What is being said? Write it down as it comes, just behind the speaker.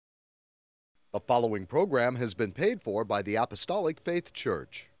The following program has been paid for by the Apostolic Faith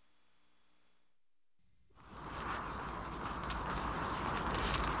Church.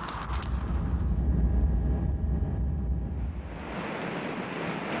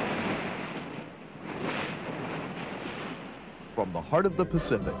 From the heart of the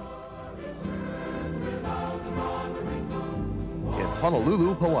Pacific, in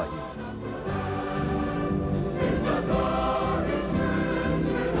Honolulu, Hawaii.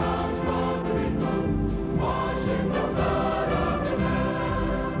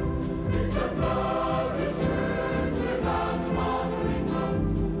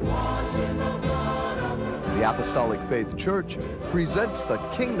 The Apostolic Faith Church presents the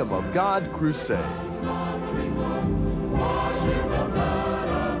Kingdom of God Crusade.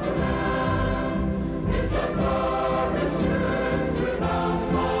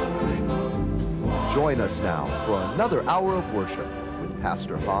 Join us now for another hour of worship with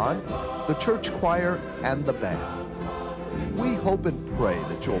Pastor Hahn, the church choir, and the band. We hope and pray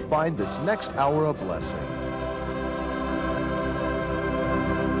that you'll find this next hour a blessing.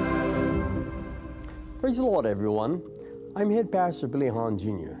 Praise the Lord, everyone. I'm Head Pastor Billy Hahn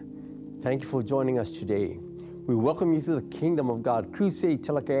Jr. Thank you for joining us today. We welcome you to the Kingdom of God Crusade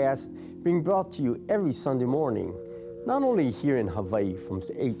telecast being brought to you every Sunday morning, not only here in Hawaii from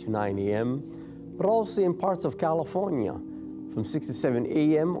 8 to 9 a.m., but also in parts of California from 6 to 7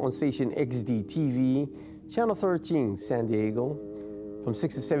 a.m. on station XD-TV, Channel 13, San Diego, from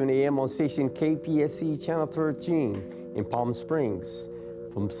 6 to 7 a.m. on station KPSC, Channel 13 in Palm Springs,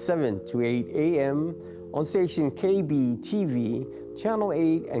 from 7 to 8 a.m. on station KB-TV, Channel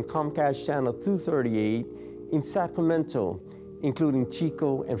 8 and Comcast Channel 238 in Sacramento, including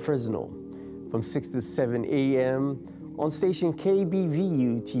Chico and Fresno, from 6 to 7 a.m. on station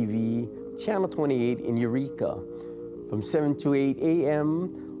KBVU-TV, Channel 28 in Eureka, from 7 to 8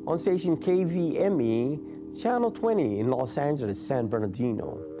 a.m. on station KVME, Channel 20 in Los Angeles, San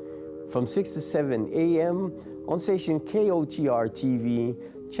Bernardino, from 6 to 7 a.m. on station KOTR-TV,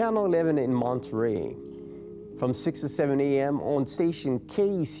 Channel 11 in Monterey, from 6 to 7 a.m. on station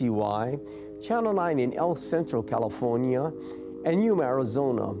KECY, Channel 9 in El Centro, California, and Yuma,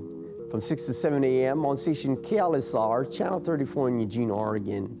 Arizona, from 6 to 7 a.m. on station KLSR, Channel 34 in Eugene,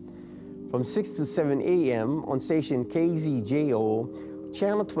 Oregon, from 6 to 7 a.m. on station KZJO,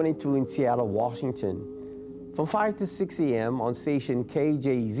 Channel 22 in Seattle, Washington, from 5 to 6 a.m. on station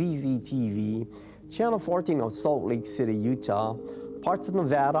KJZZ-TV, Channel 14 of Salt Lake City, Utah, parts of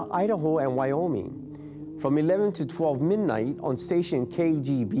Nevada, Idaho, and Wyoming, from 11 to 12 midnight on station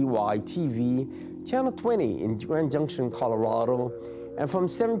KGBY-TV, Channel 20 in Grand Junction, Colorado, and from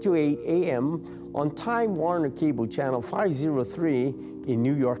 7 to 8 a.m. on Time Warner Cable Channel 503 in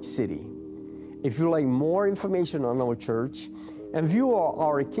New York City. If you'd like more information on our church and view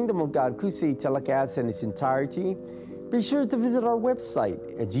our Kingdom of God Crusade telecast in its entirety, be sure to visit our website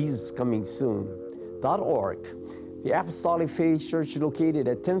at JesusComingSoon.org. The Apostolic Faith Church, located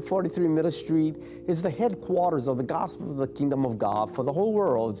at 1043 Middle Street, is the headquarters of the gospel of the Kingdom of God for the whole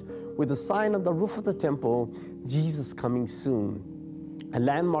world, with the sign on the roof of the temple, Jesus Coming Soon, a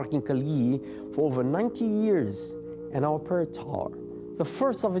landmark in Kalihi for over 90 years, and our prayer tower, the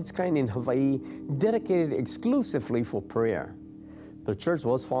first of its kind in Hawaii, dedicated exclusively for prayer. The church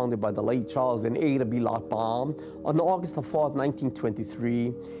was founded by the late Charles and Ada B. Lockbaum on August 4,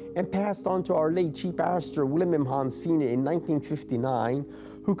 1923, and passed on to our late Chief Pastor William M. Hahn Sr. in 1959,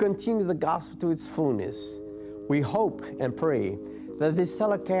 who continued the gospel to its fullness. We hope and pray that this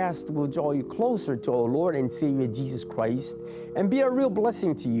telecast will draw you closer to our Lord and Savior Jesus Christ and be a real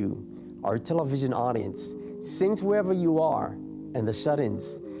blessing to you, our television audience, saints wherever you are, and the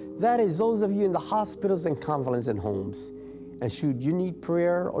shut-ins. That is, those of you in the hospitals and convalescent homes. And should you need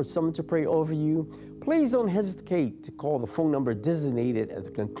prayer or someone to pray over you, please don't hesitate to call the phone number designated at the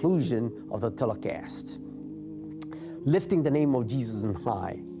conclusion of the telecast. Lifting the name of Jesus on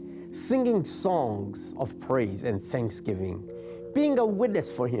high, singing songs of praise and thanksgiving, being a witness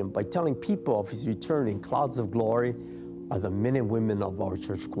for him by telling people of his return in clouds of glory are the men and women of our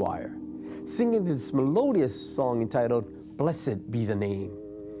church choir. Singing this melodious song entitled, Blessed Be the Name,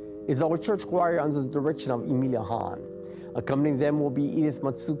 is our church choir under the direction of Emilia Hahn. Accompanying them will be Edith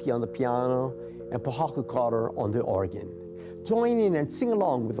Matsuki on the piano and Pohaku Carter on the organ. Join in and sing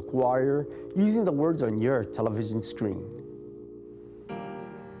along with the choir using the words on your television screen.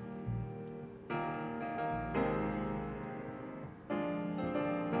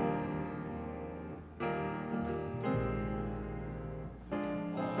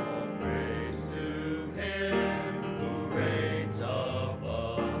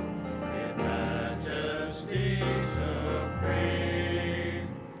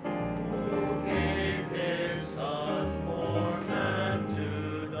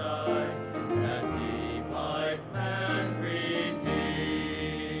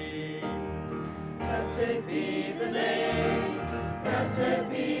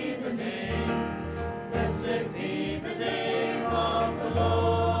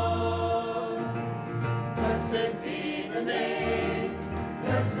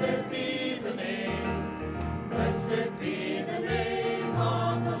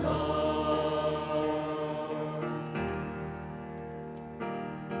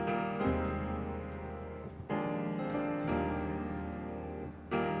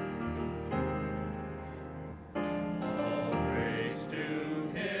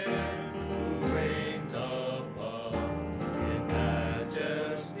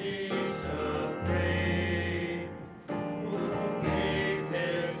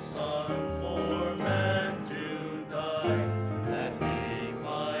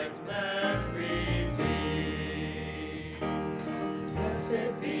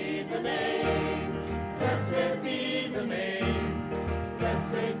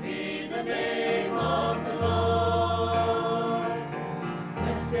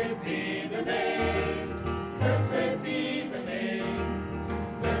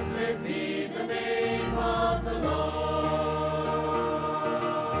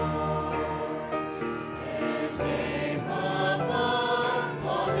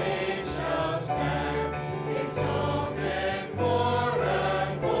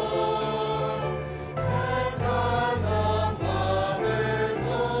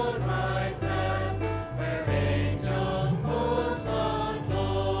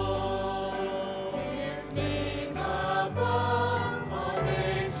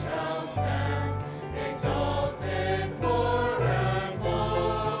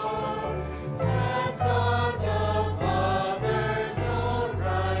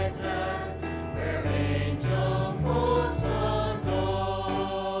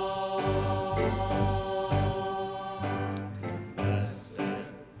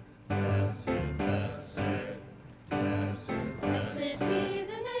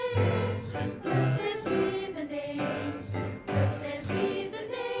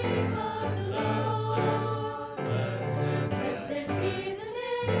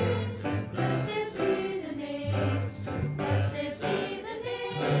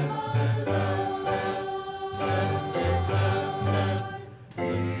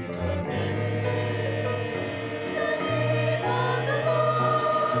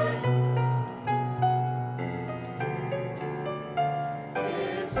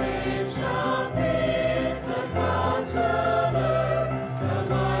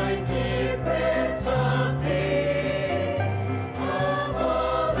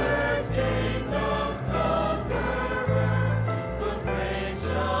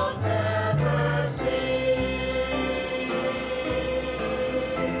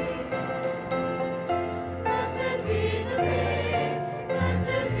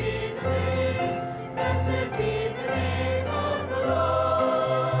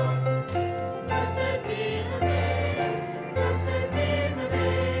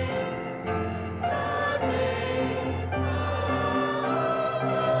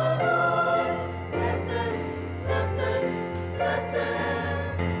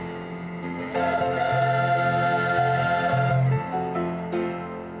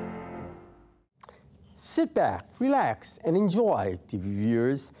 Sit back, relax, and enjoy, TV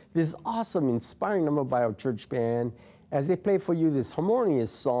viewers, this awesome, inspiring number by our church band as they play for you this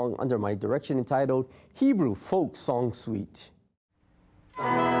harmonious song under my direction entitled Hebrew Folk Song Suite.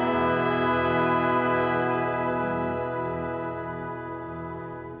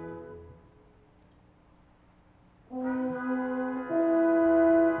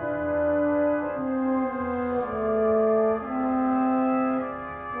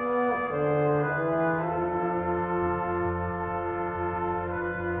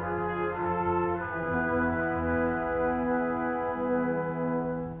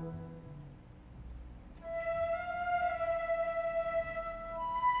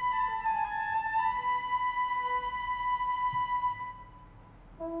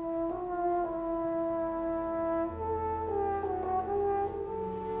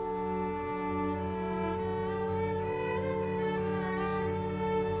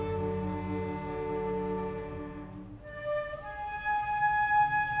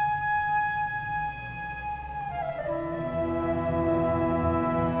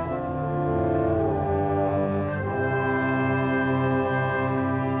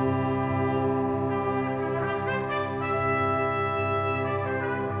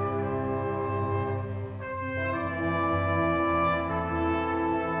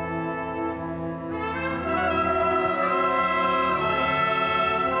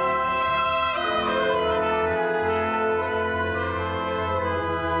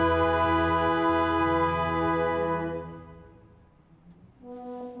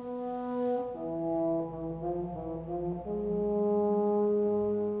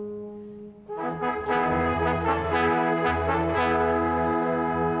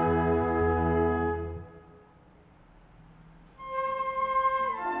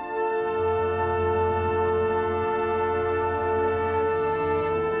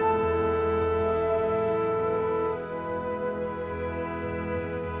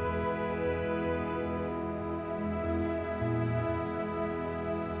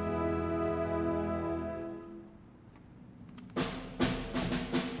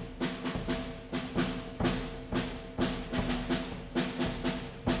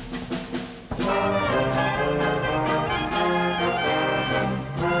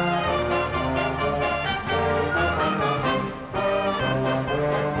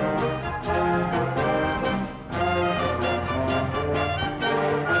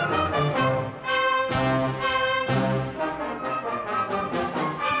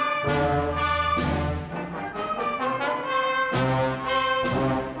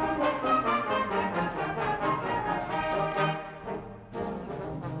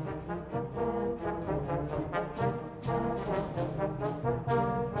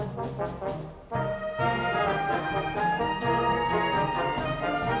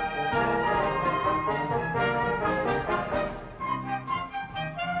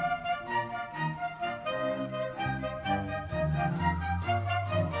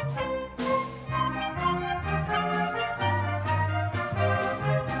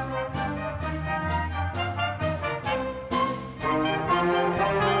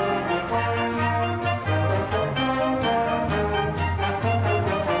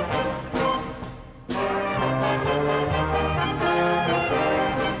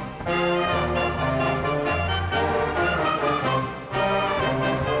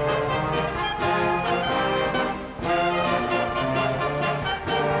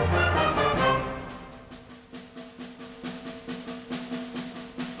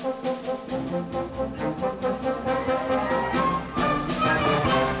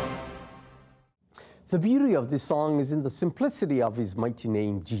 The beauty of this song is in the simplicity of his mighty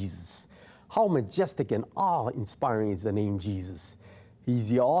name, Jesus. How majestic and awe-inspiring is the name Jesus. He's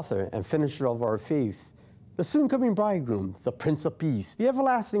the author and finisher of our faith, the soon-coming bridegroom, the Prince of Peace, the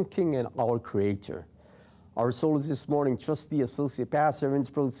everlasting King and our Creator. Our soloist this morning, Trustee Associate Pastor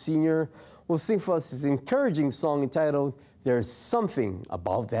Rinsbro Sr., will sing for us his encouraging song entitled, There's Something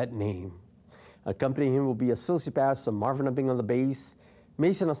About That Name. Accompanying him will be Associate Pastor Marvin Abing on the bass,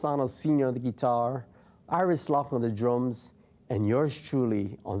 Mason Asano Sr. on the guitar, Iris Locke on the drums, and yours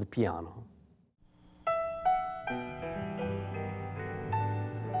truly on the piano.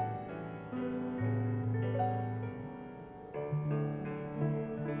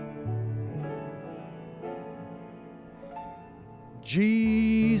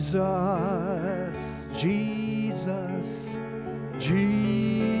 Jesus, Jesus, Jesus,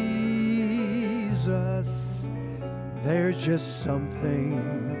 there's just something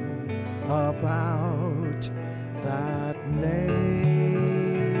about that name.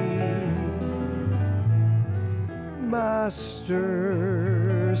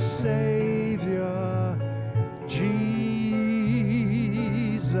 Master, Savior, Jesus,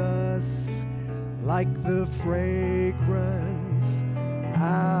 like the fragrance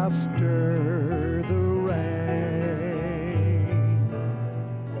after the rain.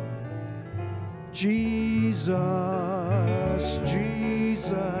 Jesus,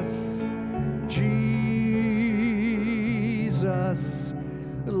 Jesus, Jesus,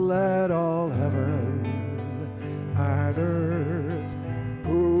 let all heaven and earth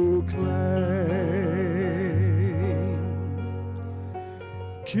proclaim.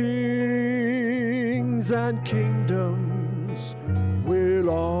 Kings and kingdoms will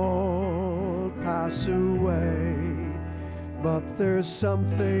all pass away, but there's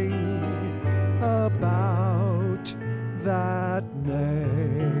something about that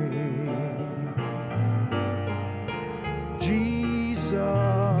name. Jesus,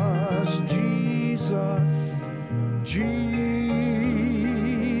 Jesus, Jesus,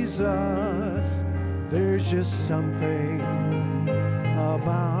 there's just something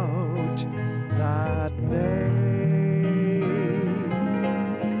about that name.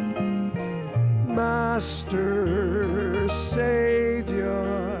 Master,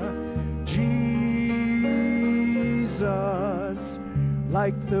 Savior, Jesus,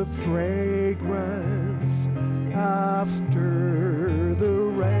 like the fragrance after the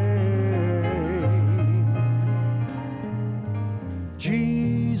rain.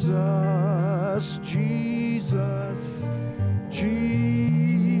 Jesus, Jesus, Jesus,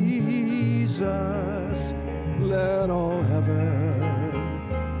 let all heaven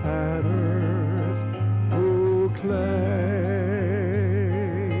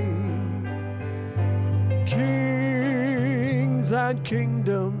and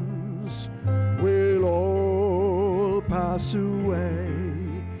kingdoms will all pass away,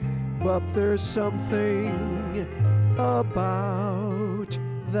 but there's something about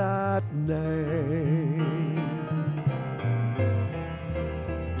that name.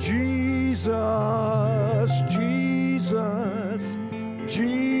 Jesus, Jesus,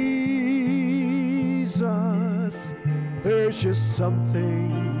 Jesus, there's just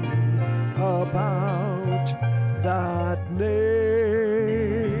something about that name.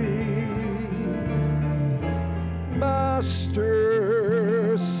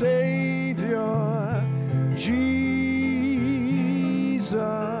 Master, Savior, Jesus,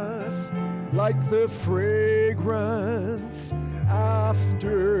 like the fragrance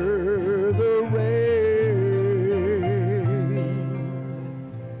after the rain.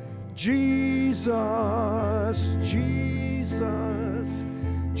 Jesus, Jesus,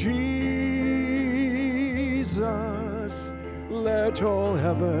 Jesus, let all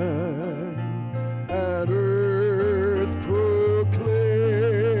heaven and earth proclaim.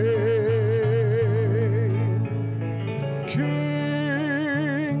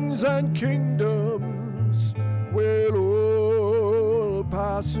 Kings and kingdoms will all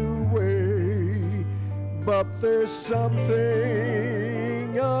pass away, but there's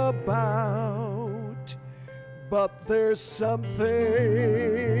something about, but there's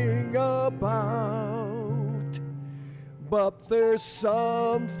something about, but there's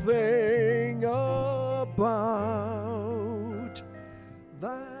something about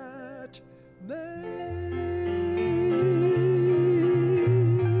that name.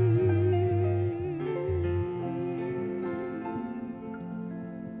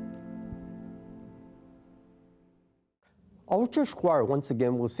 Our church choir once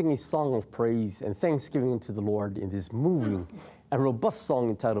again will sing a song of praise and thanksgiving unto the Lord in this moving and robust song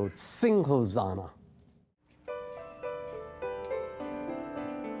entitled Sing Hosanna.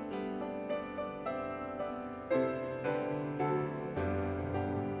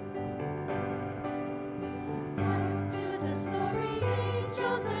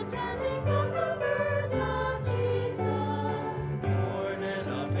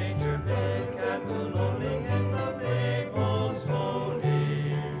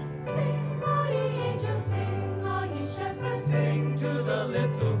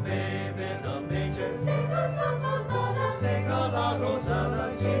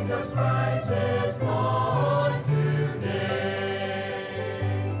 Jesus Christ is born today.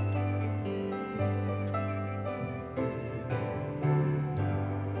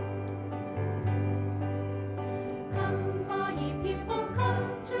 Come, all ye people,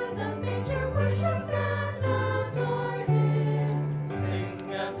 come to the manger, worship and adore Him.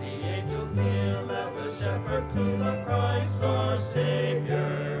 Sing as the angels kneel, as the shepherds to the Christ our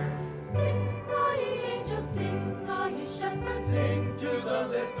Savior. Sing, all ye angels, sing, all ye shepherds, sing to the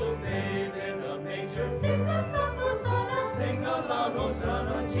little babe in the manger. Sing a soft Hosanna, sing a loud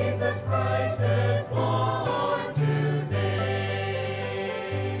Hosanna, Jesus Christ is born today.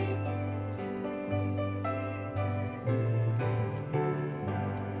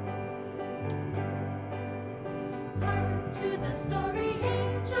 Hark to the story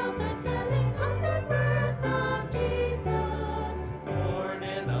angels are telling of the birth of Jesus. Born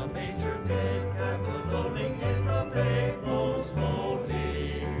in a manger, big cattle loading is the babe most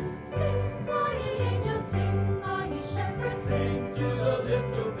holy. Sing, all ye angels, sing, all ye shepherds, sing to the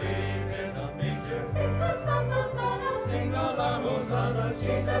little babe in a manger. Sing a soft Hosanna, sing a loud Hosanna,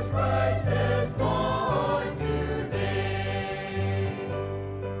 Jesus Christ is born today.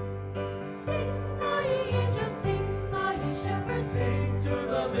 Sing, all ye angels, sing, all ye shepherds, sing to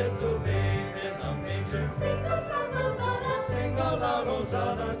the little babe in a manger. Sing a soft Hosanna, sing a loud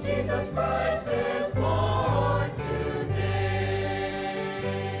Hosanna, Jesus Christ is born today.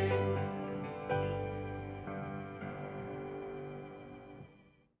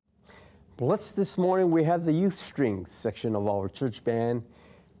 Blessed this morning, we have the youth strings section of our church band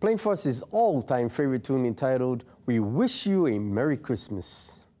playing for us his all-time favorite tune entitled, We Wish You a Merry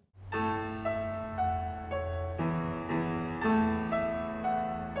Christmas.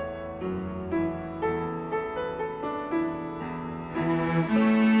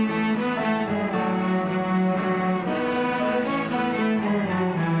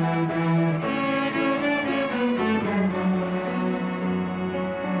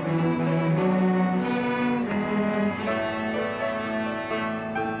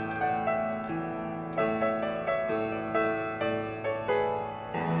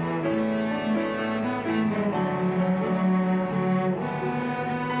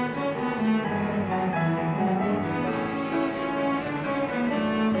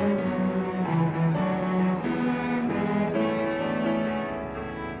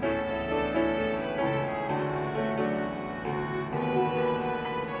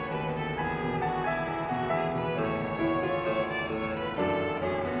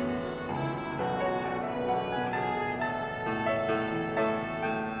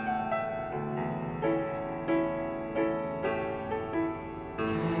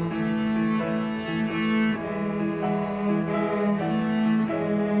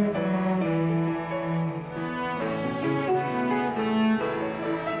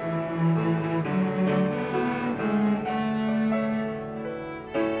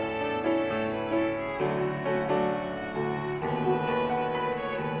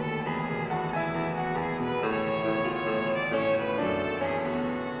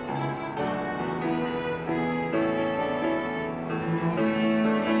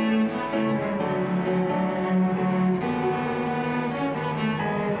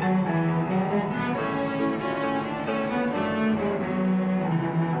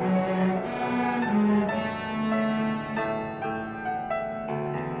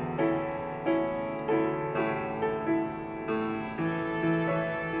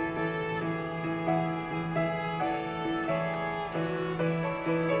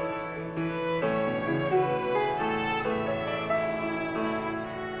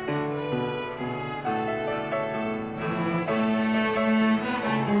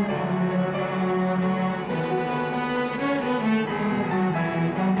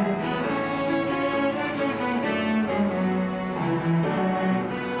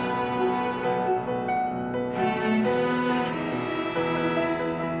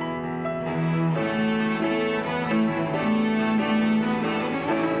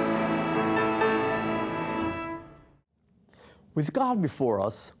 With God before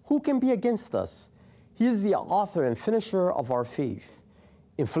us, who can be against us? He is the author and finisher of our faith.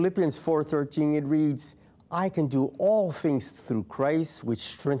 In Philippians 4:13 it reads, I can do all things through Christ which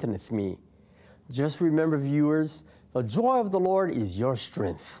strengtheneth me. Just remember, viewers, the joy of the Lord is your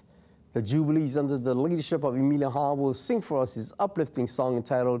strength. The Jubilees, under the leadership of Emilia Hahn, will sing for us this uplifting song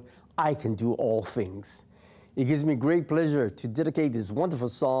entitled, I Can Do All Things. It gives me great pleasure to dedicate this wonderful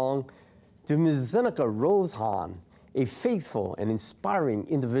song to Ms. Zeneca Rose Hahn, a faithful and inspiring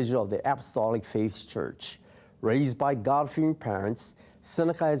individual of the Apostolic Faith Church. Raised by God-fearing parents,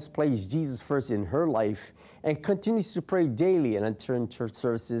 Zeneca has placed Jesus first in her life and continues to pray daily and attend church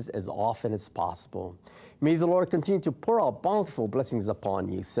services as often as possible. May the Lord continue to pour out bountiful blessings upon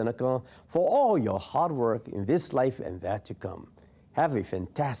you, Zeneca, for all your hard work in this life and that to come. Have a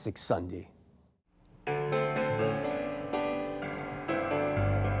fantastic Sunday.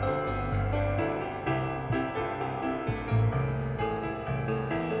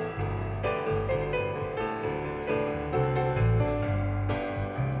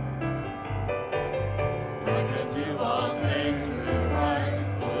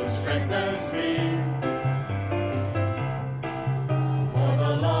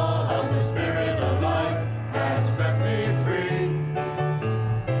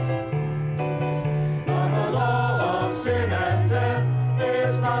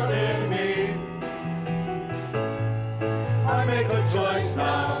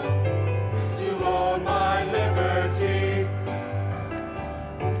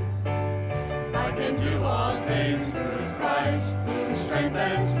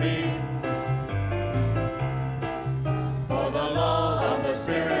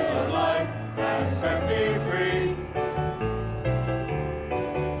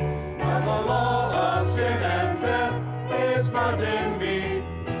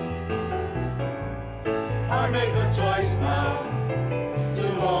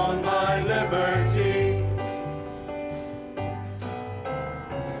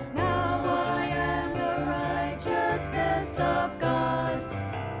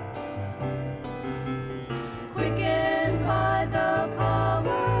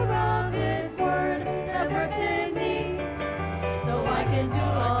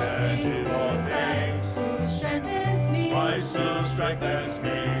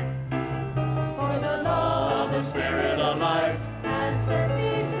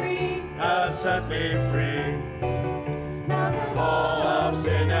 Set me free. Now the law of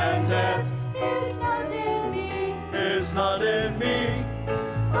sin and death is not in me. Is not in me.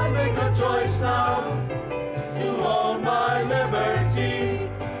 I make a choice now to own my liberty.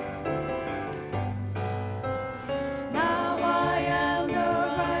 Now I am the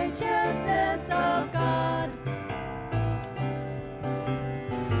righteousness of God,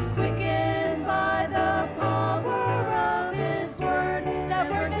 quickened by the power of His word that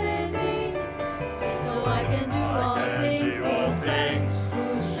works in me. I can do all things through Christ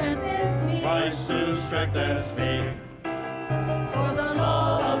who strengthens me. Christ who strengthens me. For the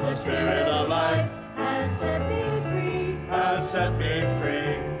law of the Spirit of life has set me free. Has set me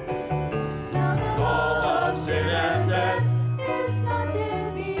free. Now the law of sin and death is not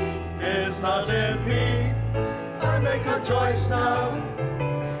in me. Is not in me. I make a choice now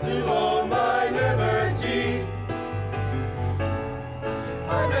to own my liberty.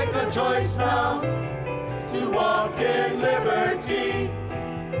 I make a choice now to walk in liberty.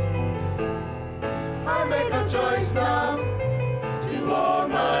 I make a choice now to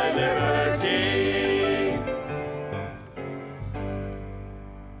own my liberty.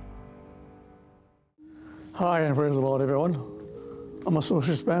 Hi, and praise the Lord, everyone. I'm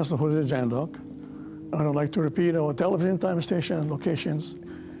Associate Pastor Jose Jandok, and I'd like to repeat our television time station locations,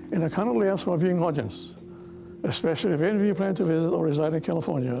 and I kindly ask for a viewing audience, especially if any of you plan to visit or reside in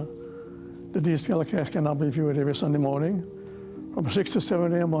California. These telecasts can now be viewed every Sunday morning from 6 to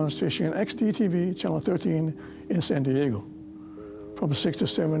 7 a.m. on station XDTV, Channel 13 in San Diego. From 6 to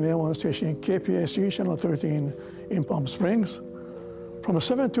 7 a.m. on station KPSG, Channel 13 in Palm Springs. From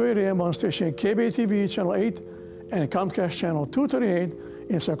 7 to 8 a.m. on station KBTV, Channel 8 and Comcast Channel 238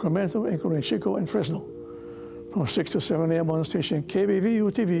 in Sacramento, including Chico and Fresno. From 6 to 7 a.m. on station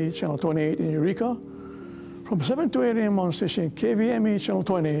KBVU TV, Channel 28 in Eureka. From 7 to 8 a.m. on station KVME, Channel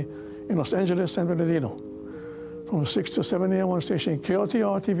 20 in Los Angeles, San Bernardino. From 6 to 7 a.m. on station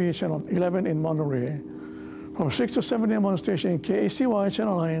KOTR TV, Channel 11 in Monterey. From 6 to 7 a.m. on station KACY,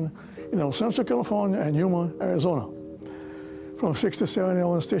 Channel 9 in El Centro, California and Yuma, Arizona. From 6 to 7 a.m.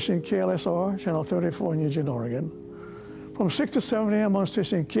 on station KLSR, Channel 34 in Eugene, Oregon. From 6 to 7 a.m. on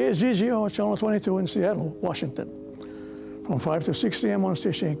station KZGO, Channel 22 in Seattle, Washington. From 5 to 6 a.m. on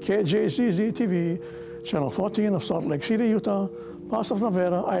station KJZZ TV, Channel 14 of Salt Lake City, Utah, parts of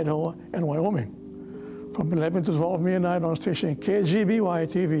Nevada, Idaho, and Wyoming. From 11 to 12 midnight on station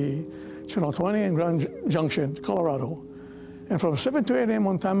KGBY-TV, Channel 20 in Grand Junction, Colorado. And from 7 to 8 a.m.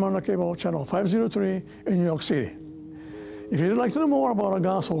 on Time Warner Cable, Channel 503 in New York City. If you'd like to know more about our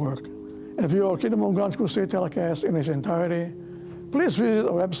gospel work and view our Kingdom of God Crusade telecast in its entirety, please visit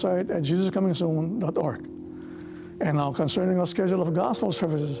our website at jesuscomingsoon.org. And now concerning our schedule of gospel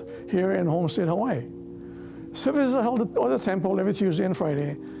services here in Homestead, Hawaii. Services are held at the temple every Tuesday and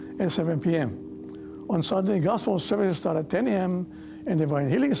Friday at 7 p.m. On Sunday, gospel services start at 10 a.m. and divine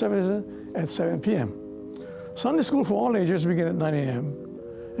healing services at 7 p.m. Sunday school for all ages begin at 9 a.m.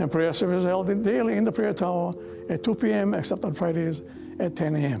 and prayer services are held daily in the prayer tower at 2 p.m. except on Fridays at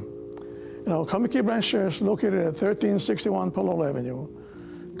 10 a.m. In our Kamiki Branch Church, located at 1361 Palo Avenue,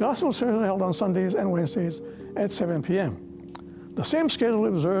 gospel services are held on Sundays and Wednesdays at 7 p.m. The same schedule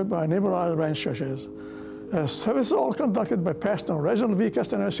is observed by neighborhood branch churches. Services are all conducted by Pastor Reginald V.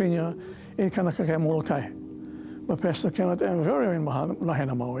 Castaner Sr. in Kanakake, Molokai, by Pastor Kenneth M. Verrio in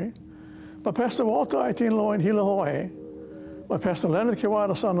Lahaina, Maui, by Pastor Walter I. Law in Hilo, Hawaii, by Pastor Leonard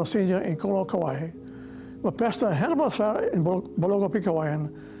Kiwada Sano Sr. in Kolo, Kauai, by Pastor Hannibal Farah in Bologo,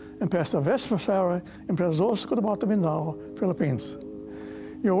 Pikawayan, and Pastor Vesper Farah in Prezos, Cotabato, Mindanao, Philippines.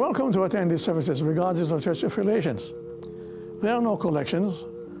 You're welcome to attend these services regardless of church affiliations. There are no collections.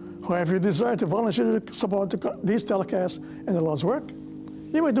 However, if you desire to volunteer to support these telecasts and the Lord's work,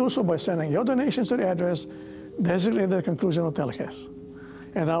 you may do so by sending your donations to the address designated at the conclusion of the telecast.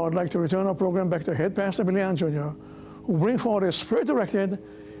 And I would like to return our program back to Head Pastor Billy Hahn Jr., who bring forward a spirit-directed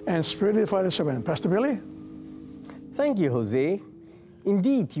and spirit-edified sermon. Pastor Billy? Thank you, Jose.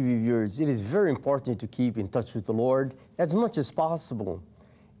 Indeed, TV viewers, it is very important to keep in touch with the Lord as much as possible.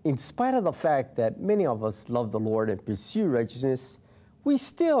 In spite of the fact that many of us love the Lord and pursue righteousness, we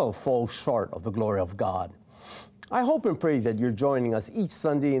still fall short of the glory of God. I hope and pray that you're joining us each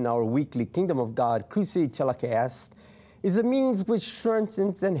Sunday in our weekly Kingdom of God Crusade telecast is a means which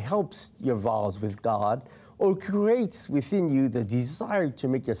strengthens and helps your vows with God or creates within you the desire to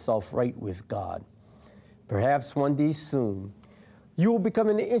make yourself right with God. Perhaps one day soon, you will become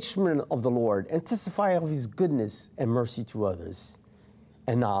an instrument of the Lord and testify of His goodness and mercy to others.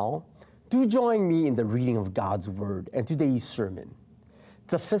 And now, do join me in the reading of God's Word and today's sermon.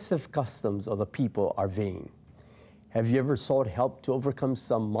 The festive customs of the people are vain. Have you ever sought help to overcome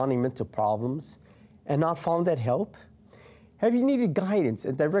some monumental problems and not found that help? Have you needed guidance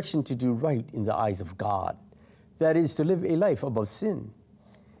and direction to do right in the eyes of God? That is, to live a life above sin.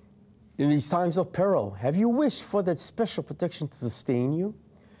 In these times of peril, have you wished for that special protection to sustain you,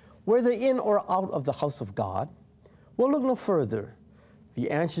 whether in or out of the house of God? Well, look no further. The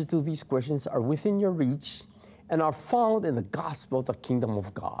answers to these questions are within your reach and are found in the gospel of the kingdom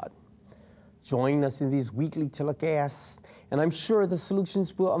of God. Join us in these weekly telecasts, and I'm sure the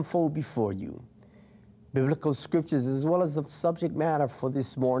solutions will unfold before you. Biblical scriptures, as well as the subject matter for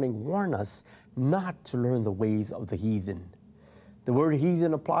this morning, warn us not to learn the ways of the heathen. The word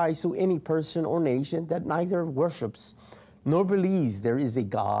heathen applies to any person or nation that neither worships nor believes there is a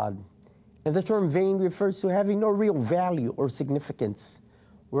God. And the term vain refers to having no real value or significance,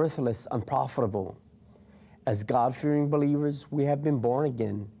 worthless, unprofitable. As God-fearing believers, we have been born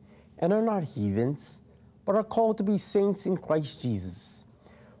again and are not heathens, but are called to be saints in Christ Jesus.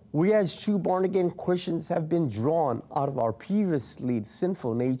 We as true born-again Christians have been drawn out of our previously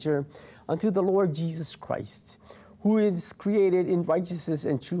sinful nature unto the Lord Jesus Christ, who is created in righteousness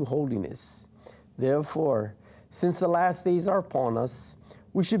and true holiness. Therefore, since the last days are upon us,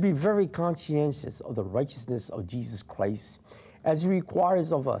 we should be very conscientious of the righteousness of Jesus Christ as He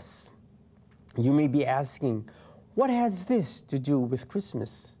requires of us. You may be asking, what has this to do with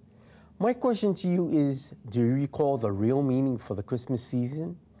Christmas? My question to you is, do you recall the real meaning for the Christmas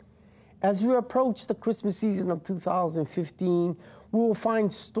season? As we approach the Christmas season of 2015, we will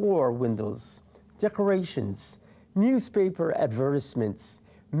find store windows, decorations, newspaper advertisements,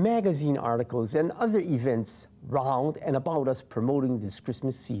 magazine articles, and other events round and about us promoting this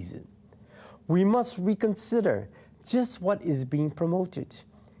Christmas season. We must reconsider just what is being promoted.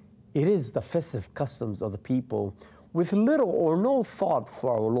 It is the festive customs of the people with little or no thought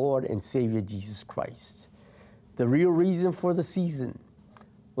for our Lord and Savior Jesus Christ. The real reason for the season,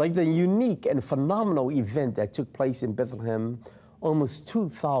 like the unique and phenomenal event that took place in Bethlehem almost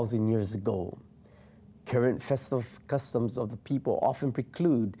 2,000 years ago. Current festive customs of the people often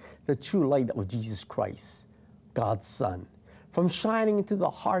preclude the true light of Jesus Christ, God's Son, from shining into the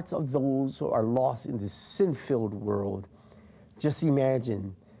hearts of those who are lost in this sin-filled world. Just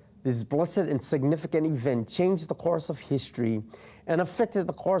imagine, this blessed and significant event changed the course of history and affected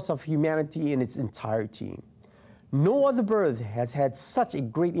the course of humanity in its entirety. No other birth has had such a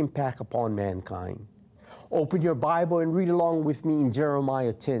great impact upon mankind. Open your Bible and read along with me in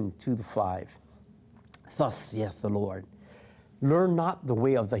Jeremiah 10:2-5. Thus saith the Lord, learn not the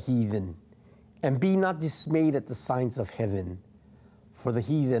way of the heathen, and be not dismayed at the signs of heaven, for the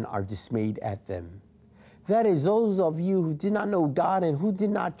heathen are dismayed at them. That is, those of you who did not know God and who did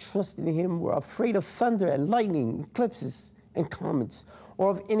not trust in him were afraid of thunder and lightning, eclipses and comets, or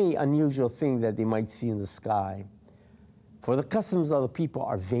of any unusual thing that they might see in the sky. For the customs of the people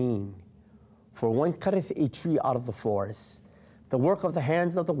are vain. For one cutteth a tree out of the forest, the work of the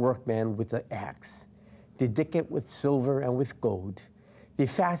hands of the workman with the axe. They deck it with silver and with gold. They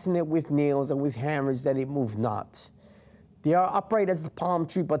fasten it with nails and with hammers that it move not. They are upright as the palm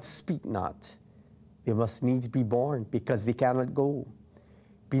tree, but speak not. They must needs be born, because they cannot go.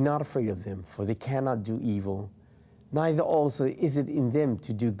 Be not afraid of them, for they cannot do evil, neither also is it in them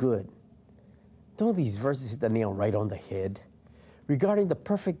to do good. Don't these verses hit the nail right on the head regarding the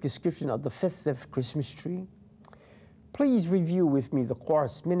perfect description of the festive Christmas tree? Please review with me the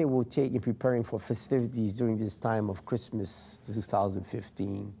course many will take in preparing for festivities during this time of Christmas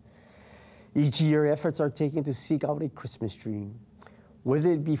 2015. Each year, efforts are taken to seek out a Christmas tree.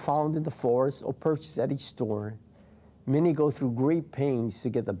 Whether it be found in the forest or purchased at each store, many go through great pains to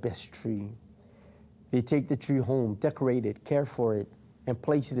get the best tree. They take the tree home, decorate it, care for it, and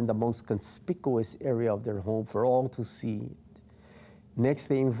place it in the most conspicuous area of their home for all to see it. Next,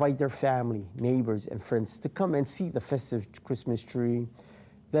 they invite their family, neighbors, and friends to come and see the festive Christmas tree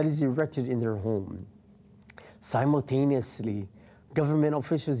that is erected in their home. Simultaneously, government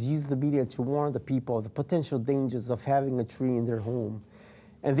officials use the media to warn the people of the potential dangers of having a tree in their home,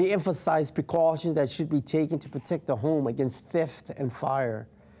 and they emphasize precautions that should be taken to protect the home against theft and fire.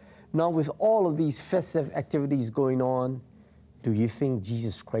 Now, with all of these festive activities going on, do you think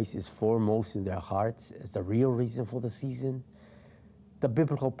Jesus Christ is foremost in their hearts as the real reason for the season? The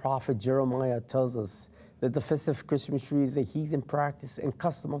biblical prophet Jeremiah tells us that the festive Christmas tree is a heathen practice and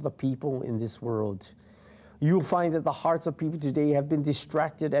custom of the people in this world. You will find that the hearts of people today have been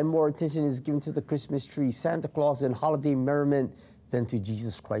distracted and more attention is given to the Christmas tree, Santa Claus, and holiday merriment than to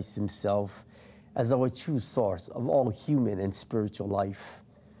Jesus Christ himself as our true source of all human and spiritual life.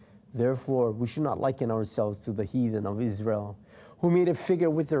 Therefore, we should not liken ourselves to the heathen of Israel, who made a figure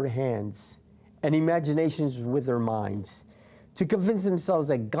with their hands and imaginations with their minds to convince themselves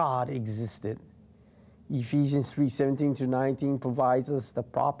that God existed. Ephesians 3:17-19 provides us the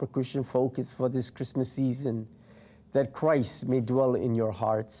proper Christian focus for this Christmas season, that Christ may dwell in your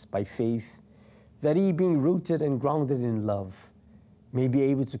hearts by faith, that he, being rooted and grounded in love, may be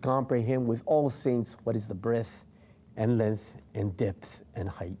able to comprehend with all saints what is the breadth and length and depth and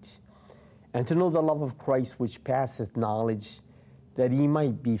height, and to know the love of Christ which passeth knowledge, that he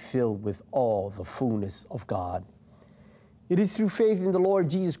might be filled with all the fullness of God. It is through faith in the Lord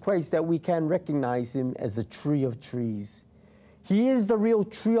Jesus Christ that we can recognize him as the tree of trees. He is the real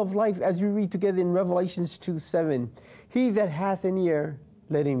tree of life, as we read together in Revelations 2:7. He that hath an ear,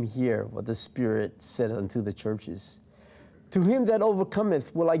 let him hear what the Spirit said unto the churches. To him that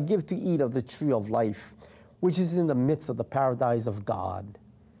overcometh will I give to eat of the tree of life, which is in the midst of the paradise of God.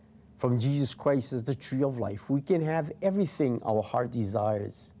 From Jesus Christ as the tree of life, we can have everything our heart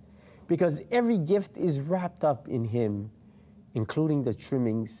desires, because every gift is wrapped up in him, including the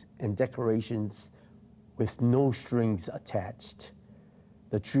trimmings and decorations with no strings attached.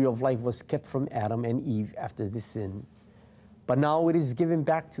 The tree of life was kept from Adam and Eve after the sin, but now it is given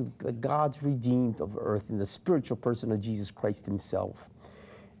back to the God's redeemed of earth in the spiritual person of Jesus Christ himself.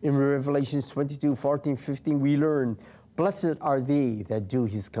 In Revelation 22:14-15, we learn, blessed are they that do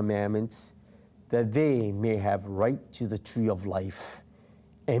his commandments, that they may have right to the tree of life,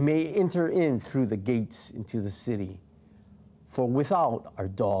 and may enter in through the gates into the city. For without are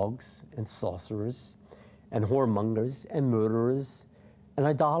dogs and sorcerers and whoremongers and murderers and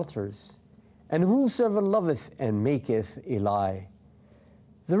idolaters, and whosoever loveth and maketh a lie.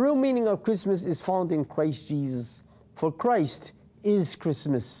 The real meaning of Christmas is found in Christ Jesus, for Christ is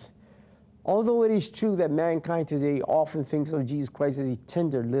Christmas. Although it is true that mankind today often thinks of Jesus Christ as a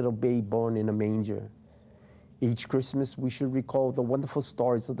tender little babe born in a manger, each Christmas we should recall the wonderful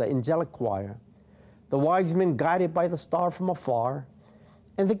stories of the angelic choir, the wise men guided by the star from afar,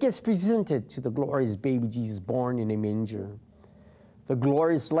 and the gifts presented to the glorious baby Jesus born in a manger. The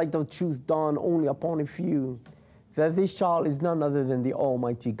glorious light of truth dawned only upon a few, that this child is none other than the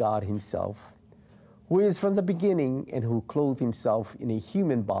Almighty God himself, who is from the beginning and who clothed himself in a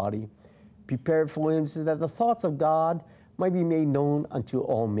human body, prepared for him so that the thoughts of God might be made known unto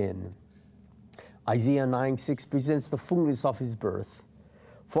all men. Isaiah 9:6 presents the fullness of his birth.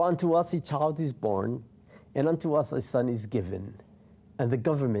 For unto us a child is born, and unto us a son is given, and the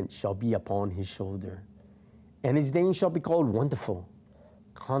government shall be upon his shoulder. And his name shall be called Wonderful,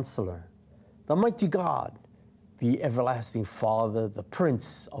 Counselor, the Mighty God, the Everlasting Father, the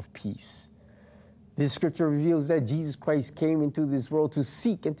Prince of Peace. This scripture reveals that Jesus Christ came into this world to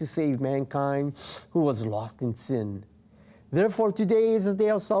seek and to save mankind who was lost in sin. Therefore, today is a day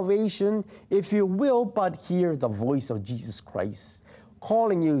of salvation, if you will but hear the voice of Jesus Christ,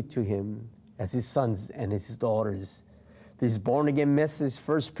 calling you to him as his sons and as his daughters. This born-again message,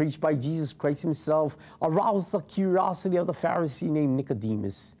 first preached by Jesus Christ himself, aroused the curiosity of the Pharisee named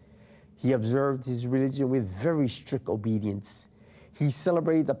Nicodemus. He observed his religion with very strict obedience. He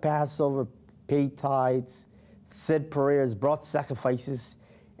celebrated the Passover, paid tithes, said prayers, brought sacrifices,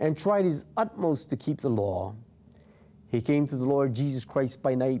 and tried his utmost to keep the law. He came to the Lord Jesus Christ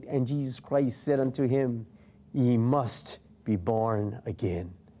by night, and Jesus Christ said unto him, Ye must be born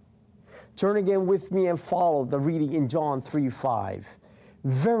again. Turn again with me and follow the reading in John 3:5.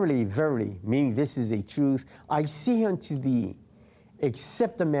 Verily, verily, meaning this is a truth, I say unto thee,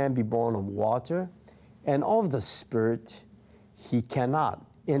 except a man be born of water and of the Spirit, he cannot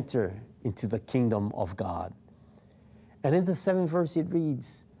enter into the kingdom of God. And in the 7th verse it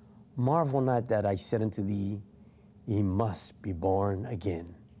reads, Marvel not that I said unto thee, ye must be born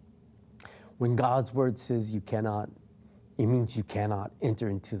again. When God's word says you cannot, it means you cannot enter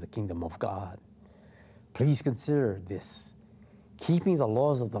into the kingdom of God. Please consider this. Keeping the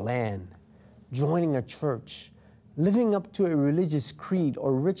laws of the land, joining a church, living up to a religious creed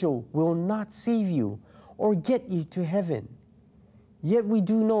or ritual will not save you or get you to heaven. Yet we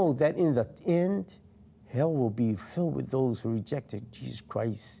do know that in the end, hell will be filled with those who rejected Jesus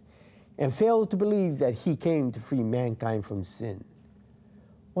Christ and failed to believe that he came to free mankind from sin.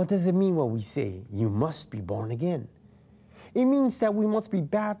 What does it mean when we say, you must be born again? It means that we must be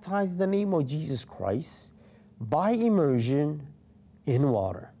baptized in the name of Jesus Christ by immersion in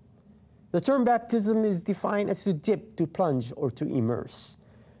water. The term baptism is defined as to dip, to plunge, or to immerse.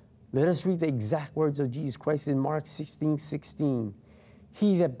 Let us read the exact words of Jesus Christ in Mark 16:16.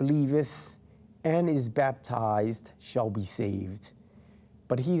 He that believeth and is baptized shall be saved,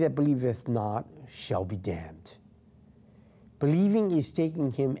 but he that believeth not shall be damned. Believing is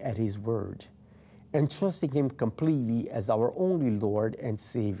taking him at his word and trusting him completely as our only Lord and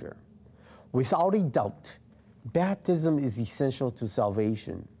Savior. Without a doubt, baptism is essential to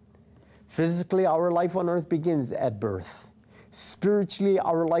salvation. Physically, our life on earth begins at birth. Spiritually,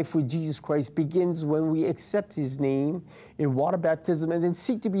 our life with Jesus Christ begins when we accept his name in water baptism and then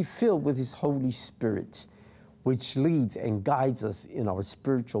seek to be filled with his Holy Spirit, which leads and guides us in our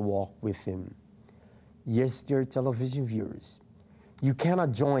spiritual walk with him. Yes, dear television viewers, you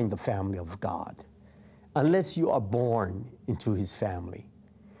cannot join the family of God unless you are born into his family.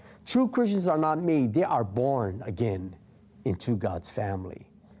 True Christians are not made, they are born again into God's family.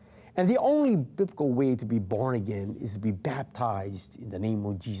 And the only biblical way to be born again is to be baptized in the name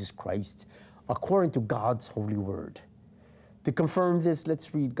of Jesus Christ according to God's holy word. To confirm this,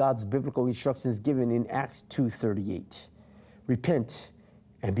 let's read God's biblical instructions given in Acts 2:38. Repent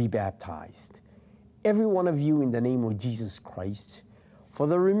and be baptized, every one of you in the name of Jesus Christ, for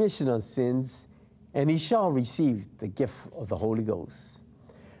the remission of sins, and he shall receive the gift of the Holy Ghost.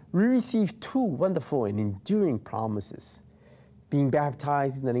 We receive two wonderful and enduring promises, being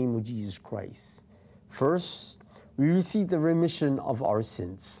baptized in the name of Jesus Christ. First, we receive the remission of our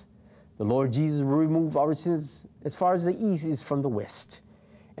sins. The Lord Jesus will remove our sins as far as the east is from the west,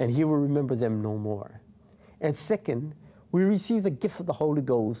 and he will remember them no more. And second, we receive the gift of the Holy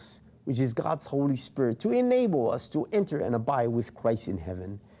Ghost, which is God's Holy Spirit, to enable us to enter and abide with Christ in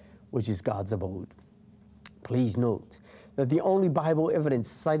heaven, which is God's abode. Please note that the only Bible evidence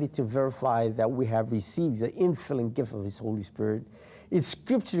cited to verify that we have received the infilling gift of his Holy Spirit is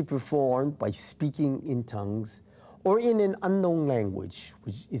scripturally performed by speaking in tongues or in an unknown language,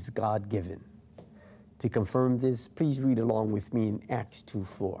 which is God-given. To confirm this, please read along with me in Acts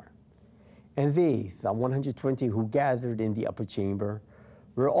 2:4. And they, the 120 who gathered in the upper chamber,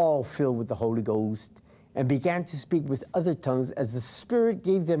 were all filled with the Holy Ghost and began to speak with other tongues as the Spirit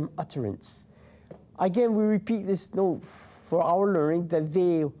gave them utterance. Again, we repeat this note for our learning that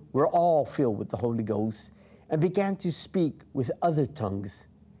they were all filled with the Holy Ghost and began to speak with other tongues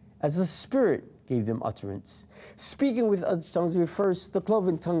as the Spirit gave them utterance. Speaking with other tongues refers to the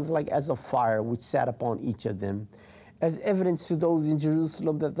cloven tongues like as of fire which sat upon each of them, as evidence to those in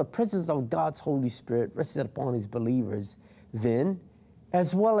Jerusalem that the presence of God's Holy Spirit rested upon his believers then,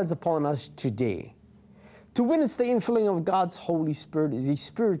 as well as upon us today. To witness the infilling of God's Holy Spirit is a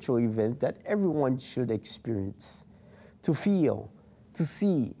spiritual event that everyone should experience. To feel, to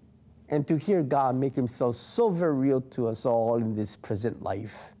see, and to hear God make himself so very real to us all in this present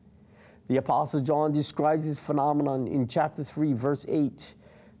life. The Apostle John describes this phenomenon in chapter 3, verse 8.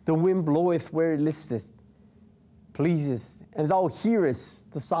 The wind bloweth where it listeth, pleaseth, and thou hearest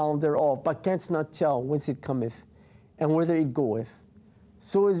the sound thereof, but canst not tell whence it cometh, and whither it goeth.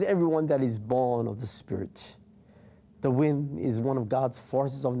 So is everyone that is born of the Spirit. The wind is one of God's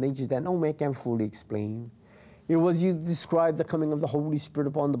forces of nature that no man can fully explain. It was used to describe the coming of the Holy Spirit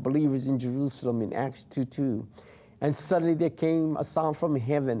upon the believers in Jerusalem in Acts 2:2. And suddenly there came a sound from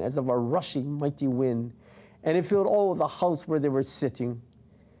heaven as of a rushing mighty wind, and it filled all the house where they were sitting.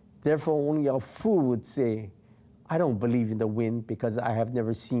 Therefore only a fool would say, I don't believe in the wind because I have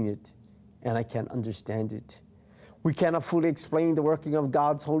never seen it, and I can't understand it. We cannot fully explain the working of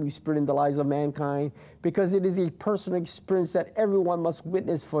God's Holy Spirit in the lives of mankind because it is a personal experience that everyone must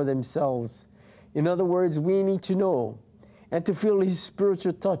witness for themselves. In other words, we need to know and to feel his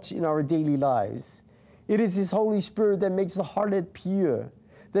spiritual touch in our daily lives. It is his Holy Spirit that makes the hearted pure,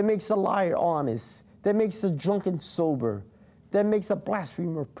 that makes the liar honest, that makes the drunken sober, that makes the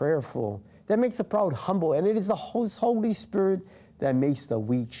blasphemer prayerful, that makes the proud humble, and it is the Holy Spirit that makes the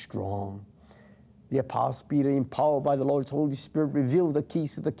weak strong. The Apostle Peter, empowered by the Lord's Holy Spirit, revealed the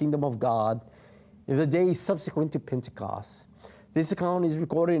keys to the kingdom of God in the days subsequent to Pentecost. This account is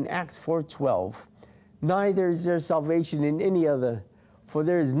recorded in Acts 4:12. Neither is there salvation in any other, for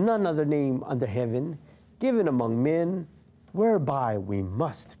there is none other name under heaven given among men whereby we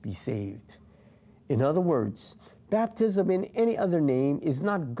must be saved. In other words, baptism in any other name is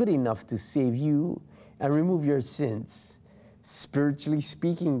not good enough to save you and remove your sins. Spiritually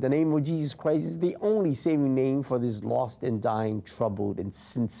speaking, the name of Jesus Christ is the only saving name for this lost and dying, troubled and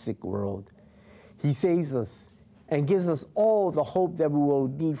sin-sick world. He saves us and gives us all the hope that we will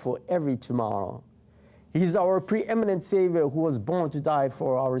need for every tomorrow. He is our preeminent Savior who was born to die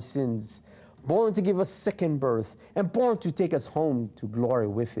for our sins, born to give us second birth, and born to take us home to glory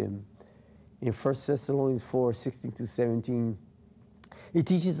with him. In 1 Thessalonians 4:16-17, it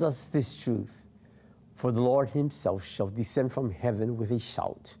teaches us this truth. For the Lord himself shall descend from heaven with a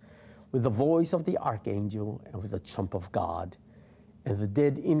shout, with the voice of the archangel, and with the trump of God, and the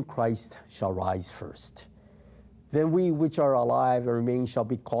dead in Christ shall rise first. Then we which are alive and remain shall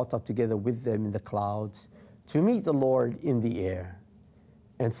be caught up together with them in the clouds to meet the Lord in the air.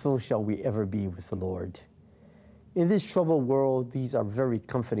 And so shall we ever be with the Lord. In this troubled world, these are very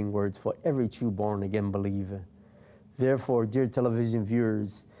comforting words for every true born-again believer. Therefore, dear television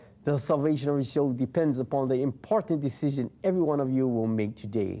viewers, the salvation of your soul depends upon the important decision every one of you will make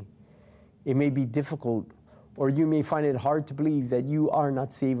today. It may be difficult, or you may find it hard to believe that you are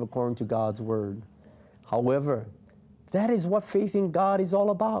not saved according to God's word. However, that is what faith in God is all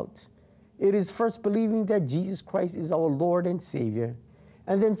about. It is first believing that Jesus Christ is our Lord and Savior,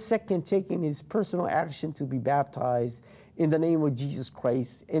 and then second, taking his personal action to be baptized in the name of Jesus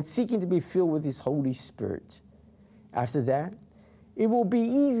Christ and seeking to be filled with his Holy Spirit. After that, it will be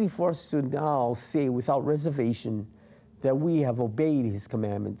easy for us to now say without reservation that we have obeyed his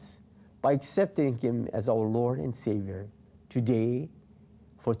commandments by accepting him as our Lord and Savior today,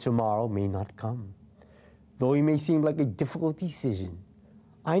 for tomorrow may not come. Though it may seem like a difficult decision,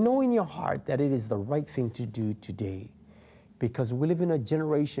 I know in your heart that it is the right thing to do today, because we live in a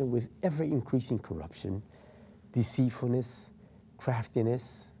generation with ever-increasing corruption, deceitfulness,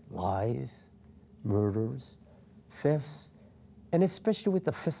 craftiness, lies, murders, thefts, and especially with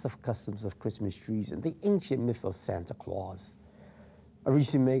the festive customs of Christmas trees and the ancient myth of Santa Claus. A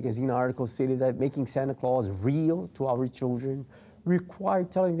recent magazine article stated that making Santa Claus real to our children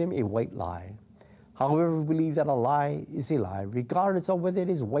required telling them a white lie. However, we believe that a lie is a lie, regardless of whether it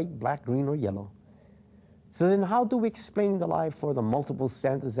is white, black, green, or yellow. So then how do we explain the lie for the multiple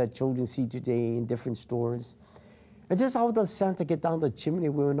Santas that children see today in different stores? And just how does Santa get down the chimney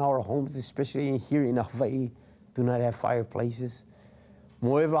when our homes, especially here in Hawaii, do not have fireplaces?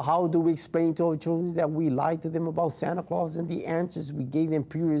 Moreover, how do we explain to our children that we lied to them about Santa Claus and the answers we gave them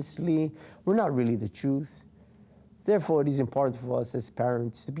previously were not really the truth? Therefore, it is important for us as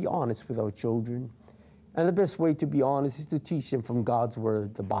parents to be honest with our children. And the best way to be honest is to teach them from God's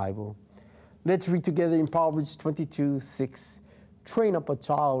word, the Bible. Let's read together in Proverbs 22:6. Train up a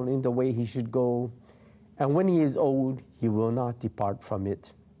child in the way he should go, and when he is old, he will not depart from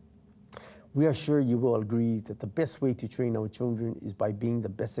it. We are sure you will agree that the best way to train our children is by being the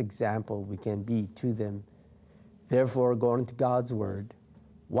best example we can be to them. Therefore, according to God's word,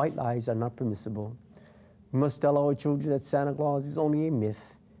 white lies are not permissible. We must tell our children that Santa Claus is only a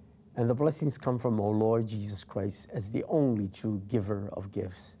myth, and the blessings come from our Lord Jesus Christ as the only true giver of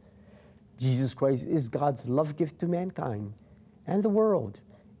gifts. Jesus Christ is God's love gift to mankind and the world.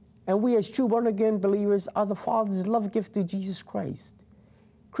 And we as true born-again believers are the Father's love gift to Jesus Christ.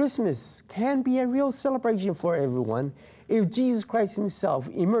 Christmas can be a real celebration for everyone if Jesus Christ himself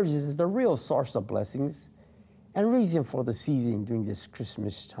emerges as the real source of blessings and reason for the season during this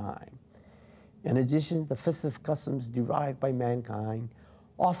Christmas time. In addition, the festive customs derived by mankind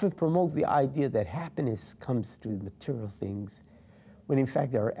often promote the idea that happiness comes through material things, when in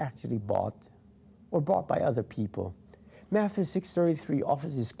fact they are actually bought or bought by other people. Matthew 6:33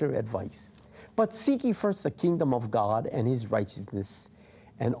 offers this clear advice. But seek ye first the kingdom of God and his righteousness,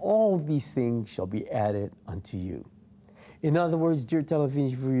 and all these things shall be added unto you. In other words, dear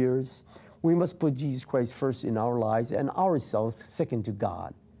television viewers, we must put Jesus Christ first in our lives and ourselves second to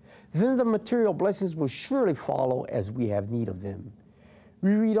God. Then the material blessings will surely follow as we have need of them.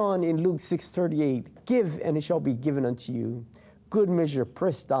 We read on in Luke 6:38, give and it shall be given unto you, good measure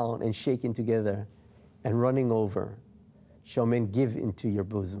pressed down and shaken together, and running over, shall men give into your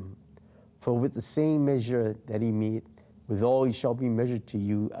bosom. For with the same measure that ye mete, withal it shall be measured to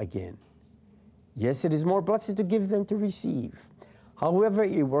you again. Yes, it is more blessed to give than to receive. However,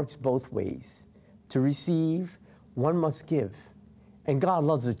 it works both ways. To receive, one must give. And God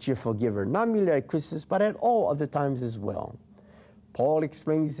loves a cheerful giver, not merely at Christmas, but at all other times as well. Paul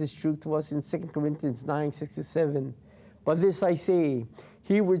explains this truth to us in 2 Corinthians 9:6-7. But this I say,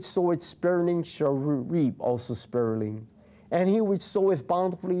 he which soweth sparingly shall reap also sparingly, and he which soweth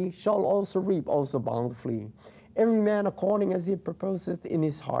bountifully shall also reap also bountifully. Every man according as he purposeth in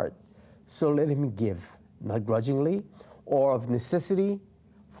his heart, so let him give, not grudgingly or of necessity,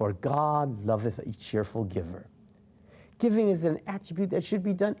 for God loveth a cheerful giver. Giving is an attribute that should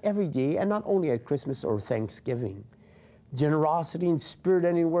be done every day and not only at Christmas or Thanksgiving. Generosity in spirit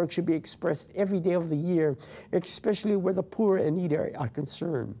and in work should be expressed every day of the year, especially where the poor and needy are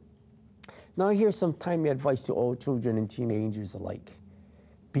concerned. Now here's some timely advice to all children and teenagers alike.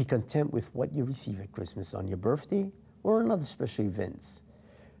 Be content with what you receive at Christmas, on your birthday, or on other special events.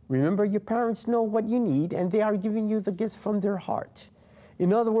 Remember, your parents know what you need and they are giving you the gifts from their heart.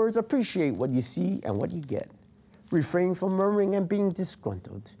 In other words, appreciate what you see and what you get. Refrain from murmuring and being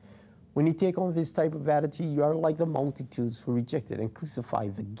disgruntled. When you take on this type of attitude, you are like the multitudes who rejected and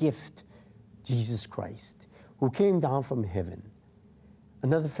crucified the gift, Jesus Christ, who came down from heaven.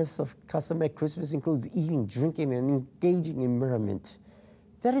 Another festive custom at Christmas includes eating, drinking, and engaging in merriment.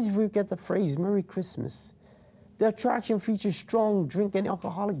 That is where we get the phrase Merry Christmas. The attraction features strong drink and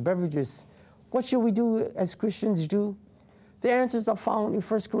alcoholic beverages. What should we do as Christians do? The answers are found in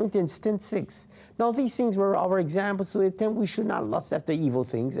 1 Corinthians 10:6. Now these things were our examples, so that we should not lust after evil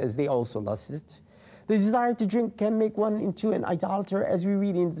things, as they also lusted. The desire to drink can make one into an idolater, as we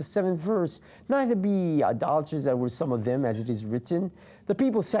read in the 7th verse. Neither be ye idolaters, as were some of them, as it is written. The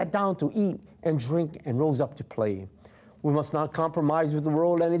people sat down to eat and drink and rose up to play. We must not compromise with the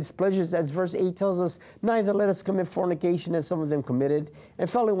world and its pleasures, as verse 8 tells us. Neither let us commit fornication, as some of them committed, and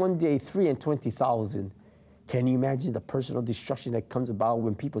fell in one day 23,000. Can you imagine the personal destruction that comes about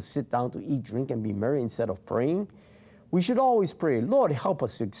when people sit down to eat, drink, and be merry instead of praying? We should always pray, Lord, help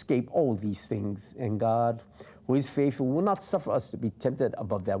us to escape all these things. And God, who is faithful, will not suffer us to be tempted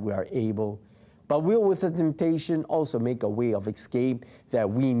above that we are able, but will with the temptation also make a way of escape that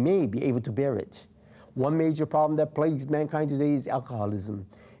we may be able to bear it. One major problem that plagues mankind today is alcoholism.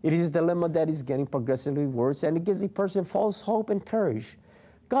 It is a dilemma that is getting progressively worse, and it gives a person false hope and courage.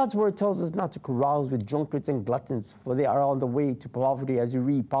 God's word tells us not to carouse with drunkards and gluttons, for they are on the way to poverty, as you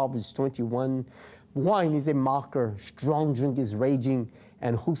read Proverbs 21. Wine is a mocker, strong drink is raging,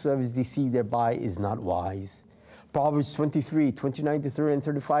 and whosoever is deceived thereby is not wise. Proverbs 23, 29-30 and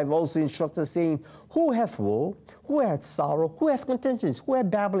 35 also instruct us, saying, Who hath woe? Who hath sorrow? Who hath contentions? Who hath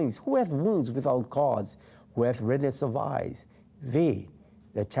babblings? Who hath wounds without cause? Who hath redness of eyes? They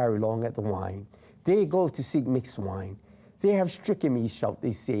that tarry long at the wine. They go to seek mixed wine. They have stricken me, shout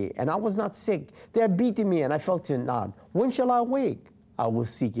they say, and I was not sick. They have beaten me, and I felt it not. When shall I awake? I will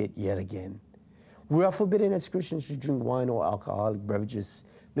seek it yet again. We are forbidden as Christians to drink wine or alcoholic beverages,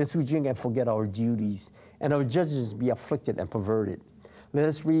 lest we drink and forget our duties, and our judges be afflicted and perverted. Let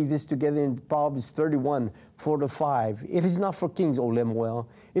us read this together in Proverbs 31, 4-5. It is not for kings, O Lemuel.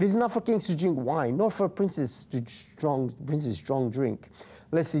 It is not for kings to drink wine, nor for princes strong drink,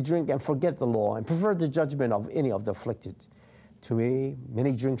 lest they drink and forget the law and pervert the judgment of any of the afflicted. Today,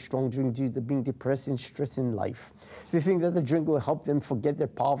 many drink strong drink due to being depressed and stressed in life. They think that the drink will help them forget their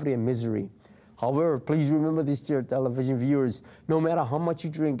poverty and misery. However, please remember this, dear television viewers. No matter how much you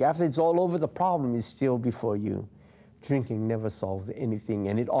drink, after it's all over, the problem is still before you. Drinking never solves anything,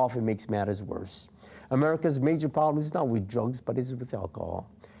 and it often makes matters worse. America's major problem is not with drugs, but is with alcohol.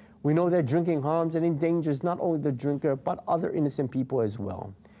 We know that drinking harms and endangers not only the drinker, but other innocent people as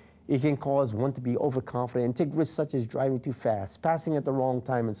well. It can cause one to be overconfident and take risks such as driving too fast, passing at the wrong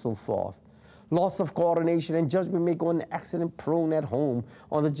time, and so forth. Loss of coordination and judgment may go on accident-prone at home,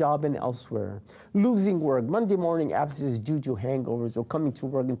 on the job, and elsewhere. Losing work, Monday morning absences due to hangovers, or coming to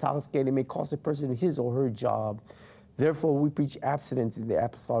work intoxicated may cost a person his or her job. Therefore, we preach abstinence in the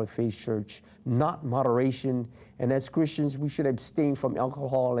Apostolic Faith Church, not moderation. And as Christians, we should abstain from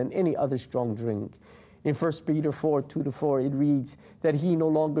alcohol and any other strong drink. In 1 Peter 4, 2-4, it reads that he no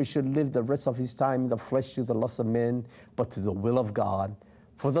longer should live the rest of his time in the flesh to the lust of men, but to the will of God.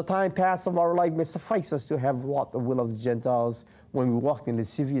 For the time past of our life may suffice us to have wrought the will of the Gentiles when we walked in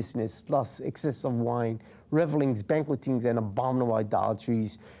lasciviousness, lust, excess of wine, revelings, banquetings, and abominable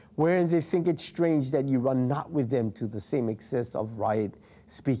idolatries, wherein they think it strange that you run not with them to the same excess of riot,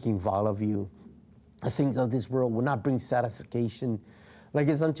 speaking vile of you. The things of this world will not bring satisfaction. Like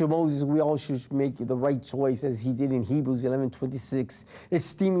as unto Moses, we all should make the right choice, as he did in Hebrews 11:26,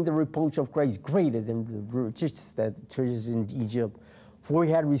 esteeming the reproach of Christ greater than the riches that treasures in Egypt, for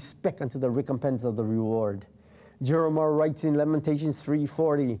he had respect unto the recompense of the reward. Jeremiah writes in Lamentations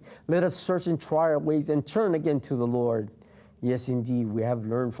 3:40, let us search and try our ways and turn again to the Lord. Yes, indeed, we have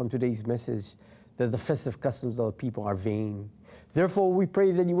learned from today's message that the festive customs of the people are vain. Therefore, we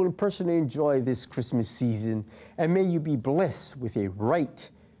pray that you will personally enjoy this Christmas season, and may you be blessed with a right,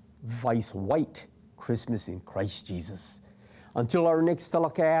 white Christmas in Christ Jesus. Until our next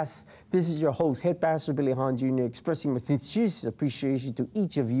telecast, this is your host, Head Pastor Billy Hahn Jr., expressing my sincerest appreciation to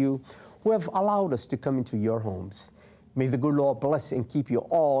each of you who have allowed us to come into your homes. May the good Lord bless and keep you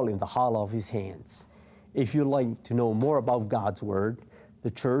all in the hollow of his hands. If you'd like to know more about God's Word,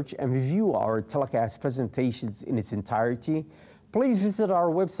 the church, and review our telecast presentations in its entirety, please visit our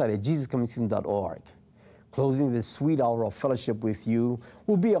website at jesuscomingsoon.org. Closing this sweet hour of fellowship with you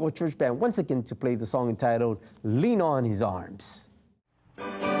will be our church band once again to play the song entitled, Lean on His Arms.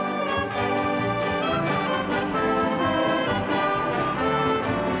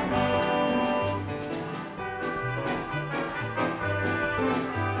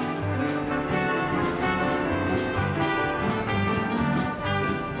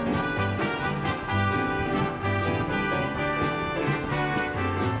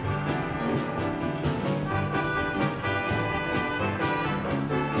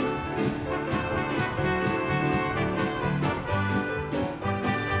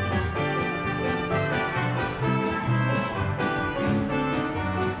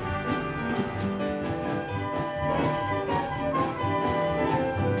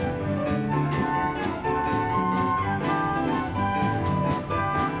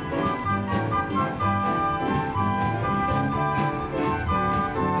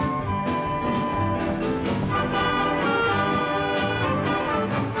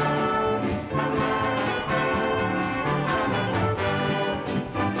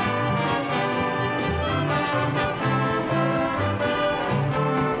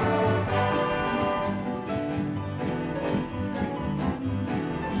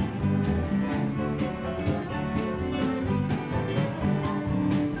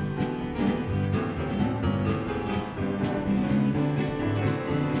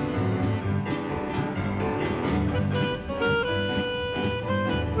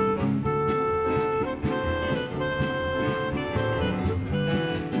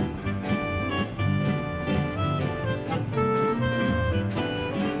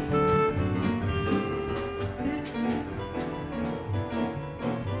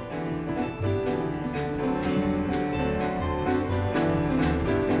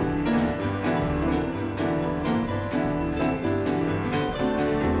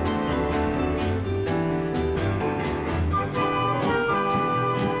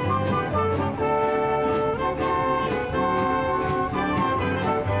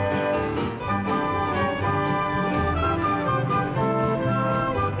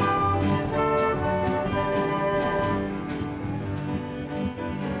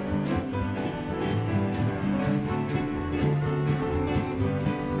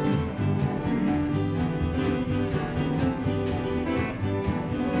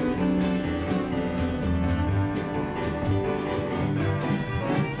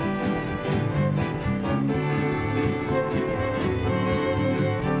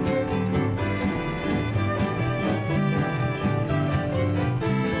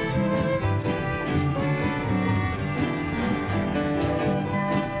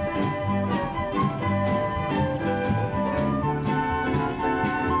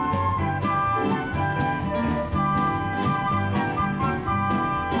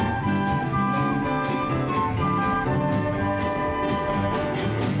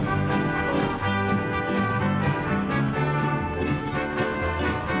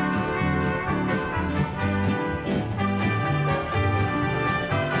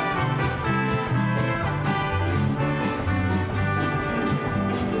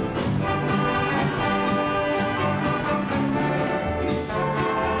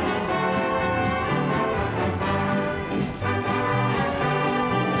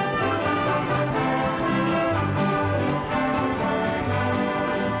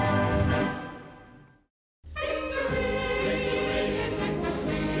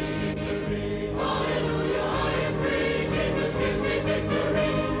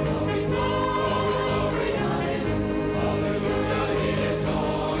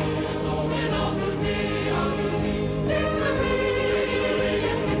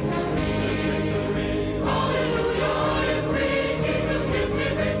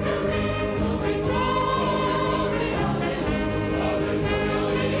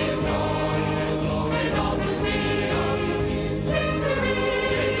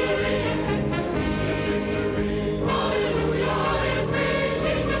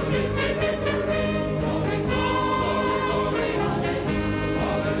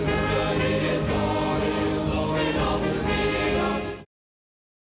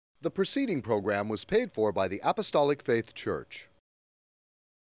 The preceding program was paid for by the Apostolic Faith Church.